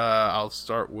this. I'll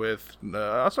start with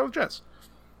Jess.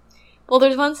 Well,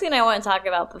 there's one scene I want to talk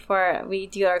about before we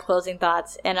do our closing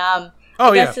thoughts, and I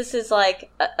guess this is like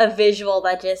a visual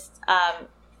that just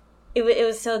it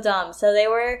was so dumb. So they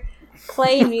were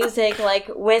playing music like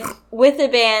with a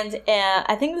band.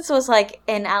 I think this was like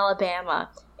in Alabama.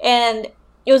 And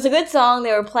it was a good song.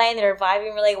 They were playing. They were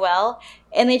vibing really well.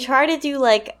 And they tried to do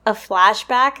like a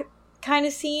flashback kind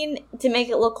of scene to make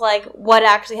it look like what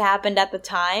actually happened at the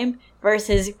time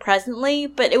versus presently.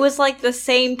 But it was like the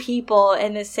same people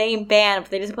and the same band,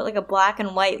 but they just put like a black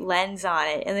and white lens on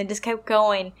it. And they just kept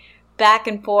going back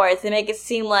and forth to make it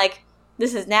seem like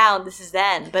this is now and this is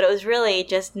then. But it was really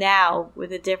just now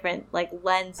with a different like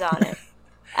lens on it.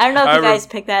 I don't know if you guys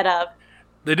picked that up.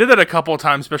 They did that a couple of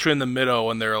times, especially in the middle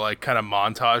when they were like kind of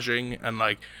montaging, and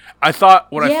like I thought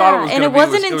it was and it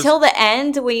wasn't until the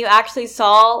end when you actually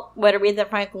saw what Aretha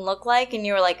Franklin looked like, and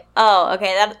you were like, oh,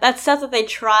 okay, that's stuff that they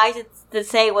tried to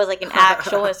say it was like an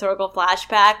actual historical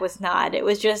flashback was not. It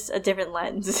was just a different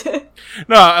lens.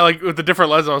 No, I like with the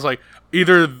different lens. I was like,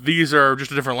 either these are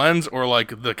just a different lens, or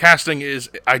like the casting is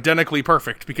identically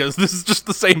perfect because this is just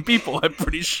the same people. I'm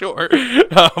pretty sure.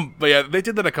 But yeah, they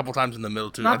did that a couple times in the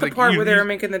middle too. Not the part where they were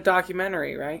making the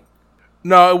documentary, right?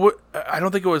 No, I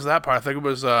don't think it was that part. I think it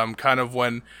was kind of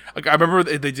when, like, I remember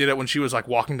they did it when she was like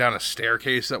walking down a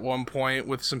staircase at one point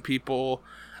with some people.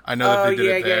 I know that they did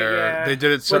it there. Yeah. They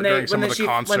did it during some of the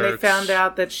concerts. When they found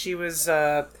out that she was,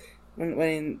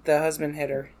 when the husband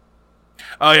hit her.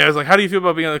 Oh yeah, I was like, how do you feel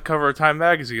about being on the cover of Time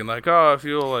magazine? Like, oh, I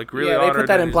feel like really honored. Yeah, they put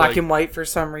that in black and white for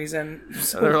some reason.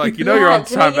 They're like, you're on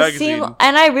Time magazine.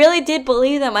 And I really did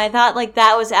believe them. I thought like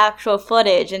that was actual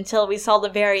footage until we saw the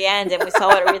very end and we saw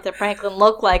what Aretha Franklin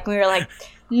looked like. And we were like,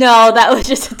 no, that was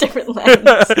just a different lens.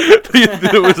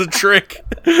 It was a trick,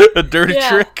 a dirty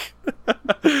trick.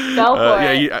 Go for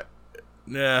it.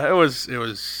 Yeah, it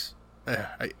was.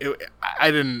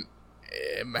 I didn't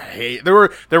hate. There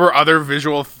were other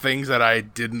visual things that I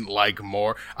didn't like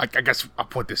more. I guess I'll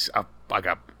put this up. I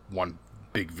got one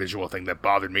big visual thing that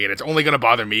bothered me, and it's only going to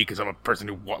bother me because I'm a person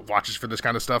who watches for this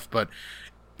kind of stuff. But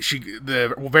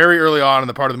very early on in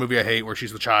the part of the movie I hate, where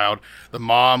she's the child, the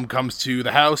mom comes to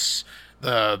the house,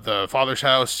 the father's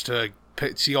house to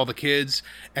see all the kids,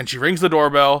 and she rings the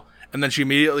doorbell. And then she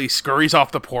immediately scurries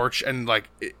off the porch, and like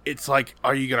it's like,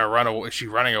 are you gonna run away? Is she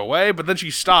running away? But then she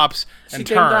stops and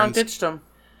turns. She ditched him.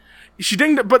 She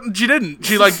dinged, but she didn't.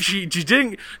 She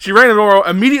didn't. She rang the door,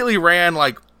 immediately ran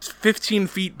like 15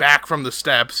 feet back from the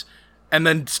steps, and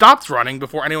then stopped running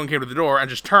before anyone came to the door, and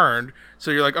just turned.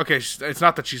 So you're like, okay, it's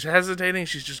not that she's hesitating;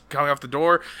 she's just coming off the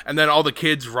door. And then all the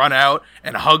kids run out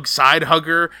and side hug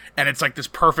her, and it's like this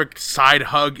perfect side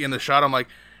hug in the shot. I'm like,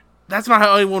 that's not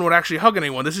how anyone would actually hug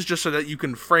anyone. This is just so that you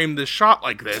can frame this shot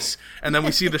like this. And then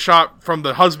we see the shot from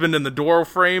the husband in the door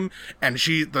frame, and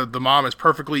the mom is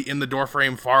perfectly in the door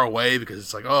frame far away because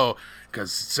it's like,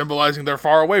 because symbolizing they're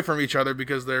far away from each other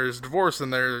because there's divorce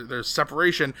and there's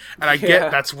separation. And I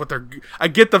get that's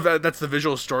the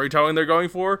visual storytelling they're going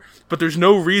for, but there's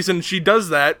no reason she does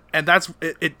that, and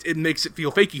it makes it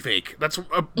feel fakey fake. That's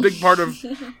a big part of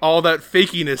all that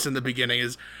fakiness in the beginning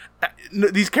is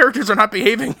these characters are not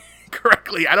behaving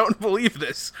correctly. I don't believe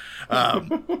this. A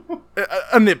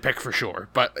nitpick for sure,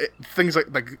 but things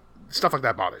like stuff like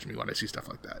that bothers me when I see stuff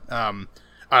like that.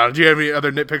 Do you have any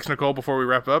other nitpicks, Nicole, before we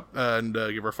wrap up and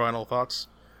give our final thoughts?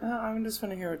 I'm just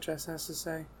want to hear what Jess has to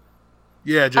say.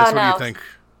 Yeah, Jess, what do you think?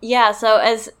 Yeah, so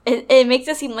as it makes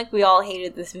it seem like we all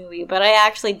hated this movie, but I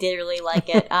actually did really like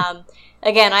it.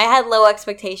 Again, I had low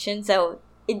expectations, so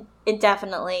it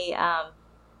definitely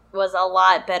was a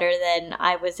lot better than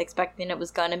I was expecting it was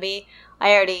going to be.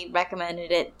 I already recommended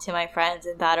it to my friends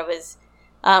and thought it was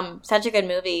such a good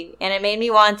movie. And it made me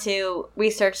want to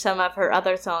research some of her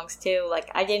other songs too.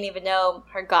 Like, I didn't even know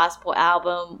her gospel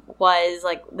album was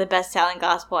like the best-selling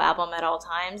gospel album at all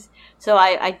times. So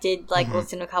I did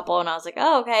listen to a couple, and I was like,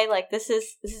 oh, okay, like this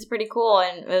is pretty cool,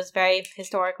 and it was very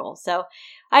historical. So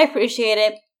I appreciate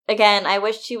it. Again, I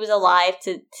wish she was alive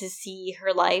to see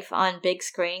her life on big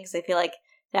screen, because I feel like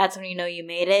that's when you know you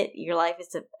made it. Your life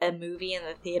is a movie in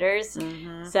the theaters.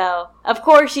 Mm-hmm. So, of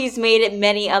course, she's made it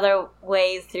many other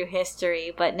ways through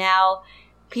history. But now,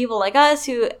 people like us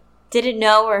who didn't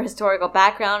know her historical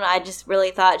background, I just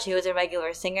really thought she was a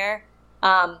regular singer,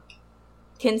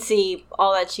 can see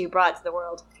all that she brought to the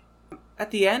world.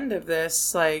 At the end of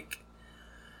this, the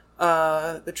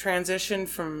transition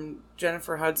from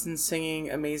Jennifer Hudson singing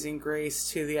Amazing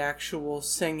Grace to the actual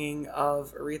singing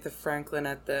of Aretha Franklin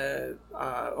at the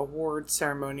award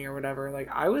ceremony or whatever,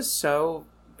 I was so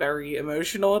very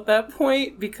emotional at that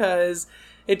point, because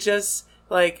it just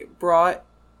brought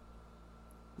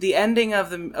the ending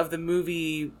of the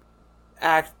movie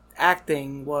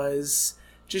acting was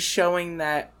just showing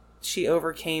that she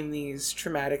overcame these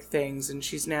traumatic things, and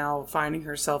she's now finding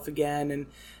herself again and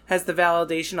has the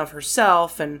validation of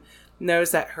herself, and knows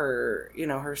that her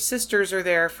sisters are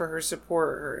there for her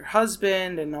support, her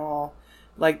husband and all.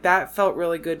 That felt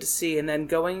really good to see. And then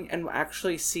going and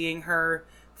actually seeing her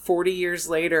 40 years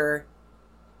later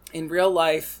in real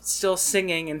life, still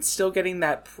singing and still getting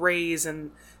that praise and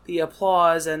the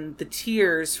applause and the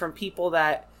tears from people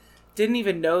that didn't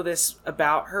even know this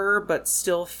about her, but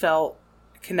still felt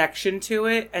connection to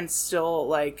it, and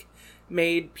still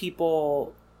made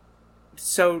people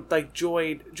so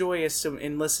joyous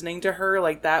in listening to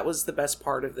her. That was the best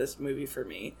part of this movie for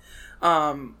me.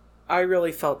 I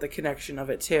really felt the connection of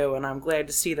it too, and I'm glad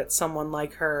to see that someone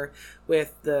like her,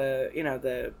 with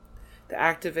the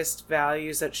activist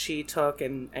values that she took,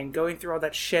 and going through all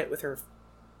that shit with her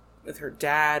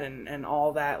dad and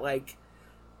all that,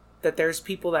 that there's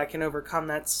people that can overcome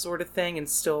that sort of thing and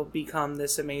still become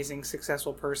this amazing,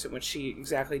 successful person, which she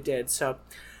exactly did. So,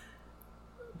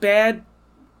 bad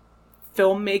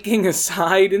filmmaking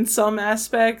aside in some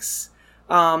aspects,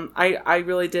 I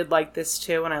really did like this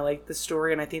too, and I liked the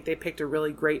story, and I think they picked a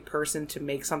really great person to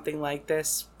make something like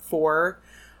this for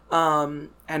and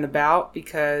about,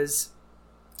 because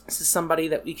this is somebody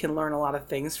that we can learn a lot of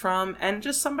things from, and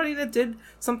just somebody that did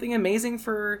something amazing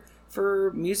for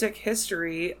music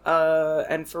history,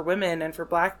 and for women and for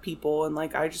Black people, and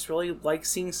like I just really like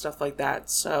seeing stuff like that.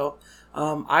 So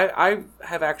I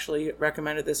have actually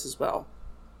recommended this as well.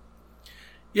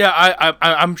 Yeah,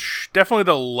 I'm definitely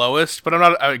the lowest, but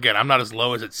I'm not as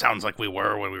low as it sounds like we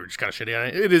were when we were just kind of shitting on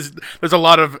it. There's a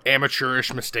lot of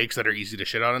amateurish mistakes that are easy to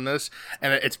shit on in this,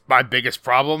 and it's my biggest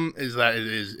problem is that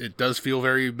it does feel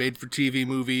very made for TV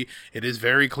movie. It is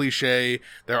very cliche.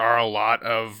 There are a lot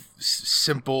of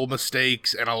simple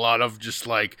mistakes and a lot of just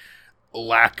like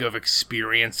lack of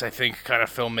experience, I think, kind of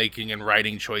filmmaking and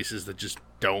writing choices that just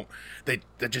that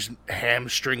just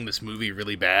hamstring this movie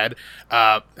really bad.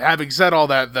 Having said all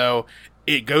that, though,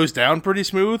 it goes down pretty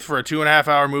smooth for a 2.5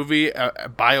 hour movie, a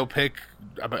biopic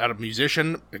about a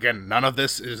musician. Again, none of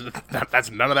that's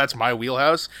my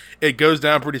wheelhouse. It goes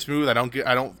down pretty smooth. I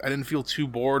didn't feel too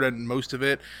bored in most of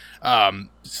it. Some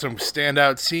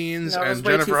standout scenes, no, it was and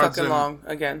way Jennifer too Hudson. fucking long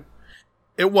again.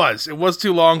 It was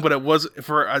too long, but it was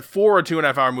for a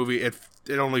 2.5 hour movie. It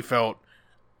only felt,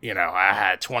 I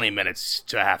had 20 minutes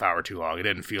to a half hour too long. It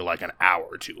didn't feel like an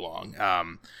hour too long.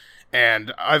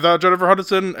 And I thought Jennifer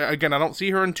Hudson, again, I don't see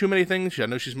her in too many things. I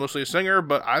know she's mostly a singer,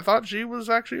 but I thought she was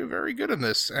actually very good in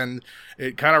this. And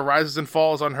it kind of rises and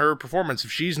falls on her performance.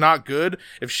 If she's not good,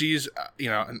 if she's,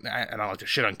 and I don't like to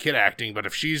shit on kid acting, but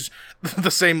if she's the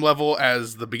same level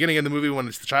as the beginning of the movie when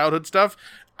it's the childhood stuff,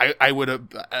 I would have,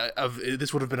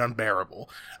 this would have been unbearable.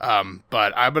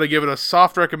 But I'm going to give it a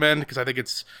soft recommend because I think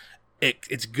it's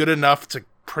good enough to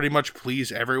pretty much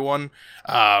please everyone.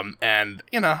 And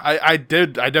I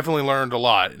definitely learned a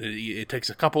lot. It takes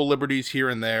a couple liberties here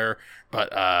and there, but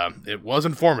it was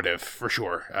informative for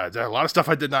sure. There's a lot of stuff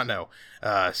I did not know.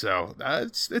 So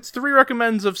it's 3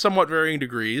 recommends of somewhat varying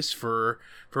degrees for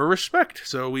respect.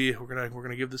 So we're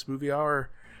gonna give this movie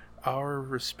our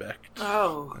respect.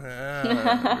 Oh.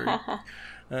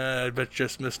 I bet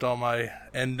just missed all my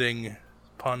ending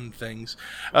pun things.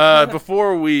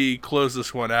 Before we close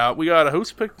this one out, we got a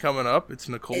host pick coming up. It's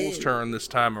Nicole's turn this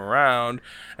time around.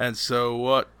 And so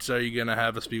what are you going to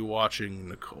have us be watching,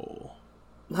 Nicole?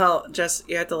 Well, Jess,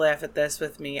 you had to laugh at this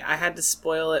with me. I had to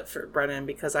spoil it for Brennan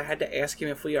because I had to ask him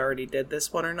if we already did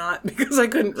this one or not because I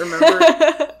couldn't remember.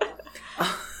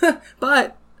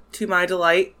 But to my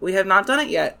delight, we have not done it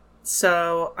yet.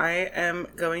 So I am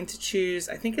going to choose,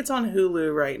 I think it's on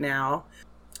Hulu right now.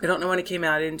 I don't know when it came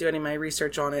out. I didn't do any of my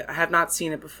research on it. I have not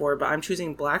seen it before, but I'm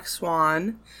choosing Black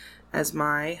Swan as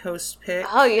my host pick.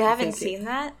 Oh, you haven't seen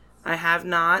that? I have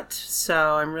not,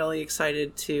 so I'm really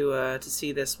excited to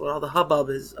see this, what all the hubbub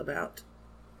is about.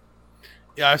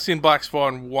 Yeah, I've seen Black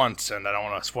Swan once, and I don't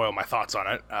want to spoil my thoughts on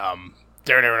it. Darren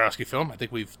Aronofsky film. I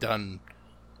think I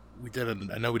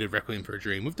know we did Requiem for a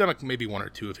Dream. We've done like maybe 1 or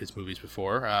 2 of his movies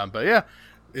before, but yeah.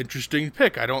 Interesting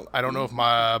pick. I don't know if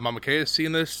my Mama Kay has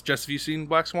seen this. Jess, have you seen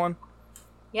Black Swan?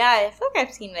 Yeah, I feel like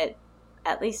I've seen it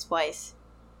at least twice.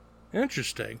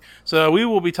 Interesting. So we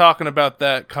will be talking about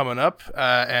that coming up,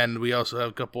 and we also have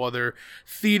a couple other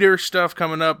theater stuff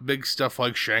coming up. Big stuff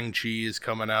like Shang-Chi is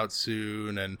coming out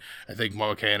soon, and I think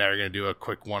Mama Kay and I are going to do a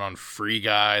quick one on Free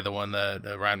Guy, the one that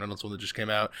Ryan Reynolds one that just came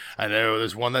out. I know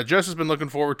there's one that Jess has been looking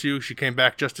forward to. She came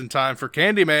back just in time for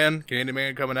Candyman.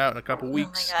 Candyman coming out in a couple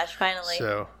weeks. Oh my gosh, finally.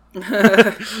 So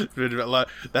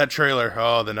that trailer,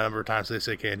 the number of times they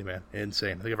say Candyman,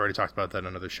 insane. I think I've already talked about that in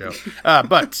another show.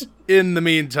 But in the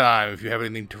meantime, if you have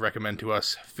anything to recommend to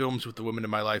us, Films with the Women in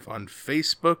My Life on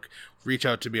Facebook, reach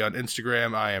out to me on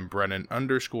Instagram. I am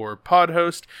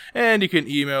Brennan_podhost, and you can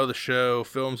email the show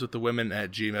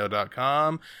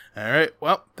filmswiththewomen@gmail.com. All right,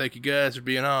 well, thank you guys for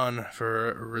being on.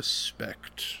 For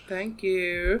respect. Thank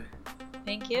you.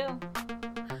 Thank you.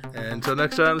 And until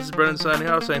next time, this is Brennan signing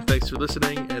off, saying thanks for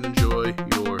listening and enjoy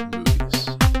your movies.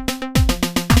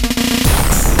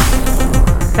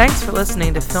 Thanks for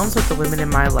listening to Films with the Women in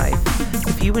My Life.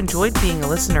 If you enjoyed being a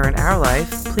listener in our life,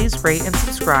 please rate and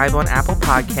subscribe on Apple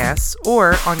Podcasts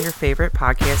or on your favorite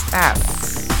podcast app.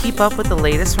 Keep up with the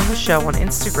latest from the show on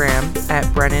Instagram at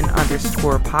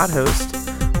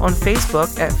Brennan_podhost, on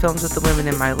Facebook at Films with the Women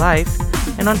in My Life,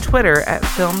 and on Twitter at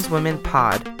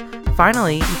FilmsWomenPod.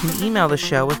 Finally, you can email the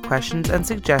show with questions and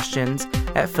suggestions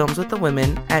at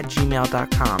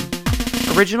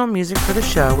filmswiththewomen@gmail.com. Original music for the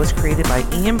show was created by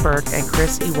Ian Burke and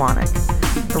Chris Iwanek.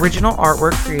 Original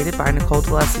artwork created by Nicole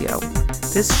D'Alessio.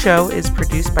 This show is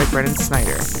produced by Brennan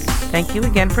Snyder. Thank you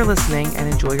again for listening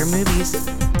and enjoy your movies.